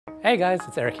Hey guys,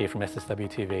 it's Eric here from SSW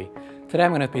TV. Today I'm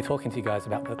going to be talking to you guys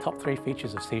about the top 3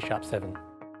 features of C#7.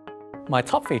 My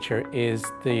top feature is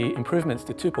the improvements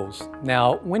to tuples.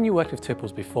 Now, when you worked with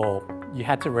tuples before, you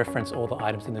had to reference all the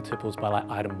items in the tuples by like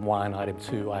item 1, item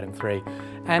 2, item 3.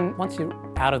 And once you're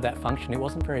out of that function, it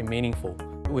wasn't very meaningful.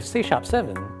 With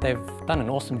C#7, they've done an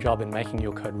awesome job in making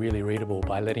your code really readable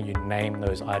by letting you name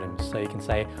those items. So you can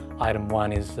say item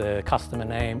 1 is the customer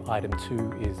name, item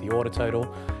 2 is the order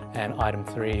total, and item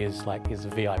 3 is a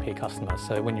VIP customer.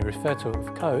 So when you refer to it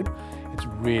with code, it's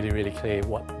really clear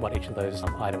what each of those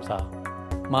items are.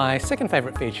 My second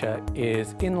favorite feature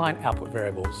is inline output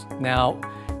variables. Now,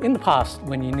 in the past,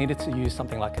 when you needed to use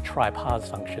something like a try-parse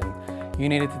function, you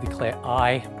needed to declare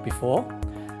I before,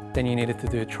 then you needed to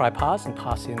do a try-parse and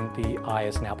pass in the I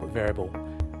as an output variable.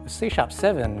 With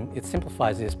C#7, it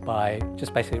simplifies this by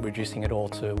just basically reducing it all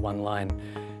to one line.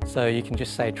 So you can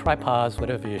just say try-parse,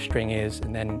 whatever your string is,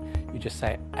 and then you just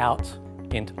say out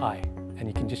int I. And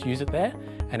you can just use it there,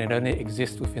 and it only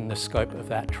exists within the scope of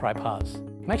that try-parse.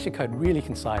 It makes your code really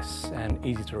concise and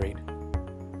easy to read.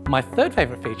 My third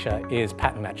favorite feature is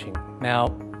pattern matching.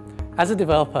 Now, as a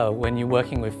developer, when you're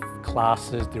working with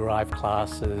classes, derived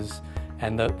classes,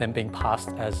 and them being passed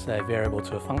as a variable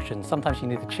to a function, sometimes you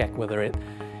need to check whether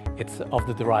it's of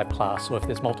the derived class, or if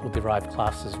there's multiple derived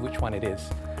classes, which one it is.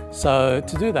 So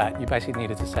to do that, you basically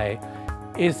needed to say,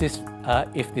 if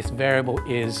this variable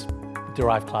is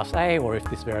derived class A, or if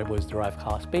this variable is derived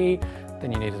class B,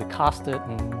 then you needed to cast it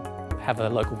and have a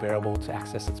local variable to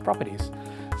access its properties.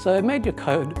 So it made your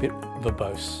code a bit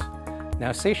verbose.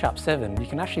 Now C#7, you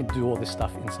can actually do all this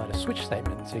stuff inside a switch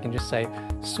statement. So you can just say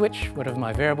switch, whatever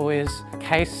my variable is,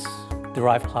 case,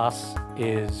 derived class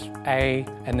is A,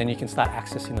 and then you can start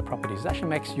accessing the properties. It actually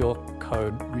makes your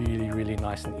code really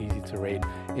nice and easy to read.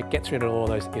 It gets rid of all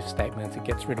those if statements, it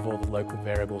gets rid of all the local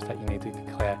variables that you need to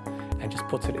declare, and just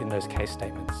puts it in those case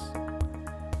statements.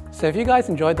 So if you guys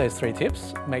enjoyed those 3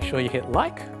 tips, make sure you hit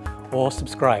like or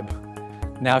subscribe.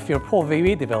 Now, if you're a poor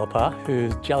VB developer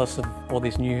who's jealous of all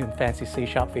these new and fancy C#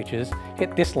 features,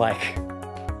 hit dislike.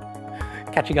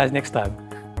 Catch you guys next time.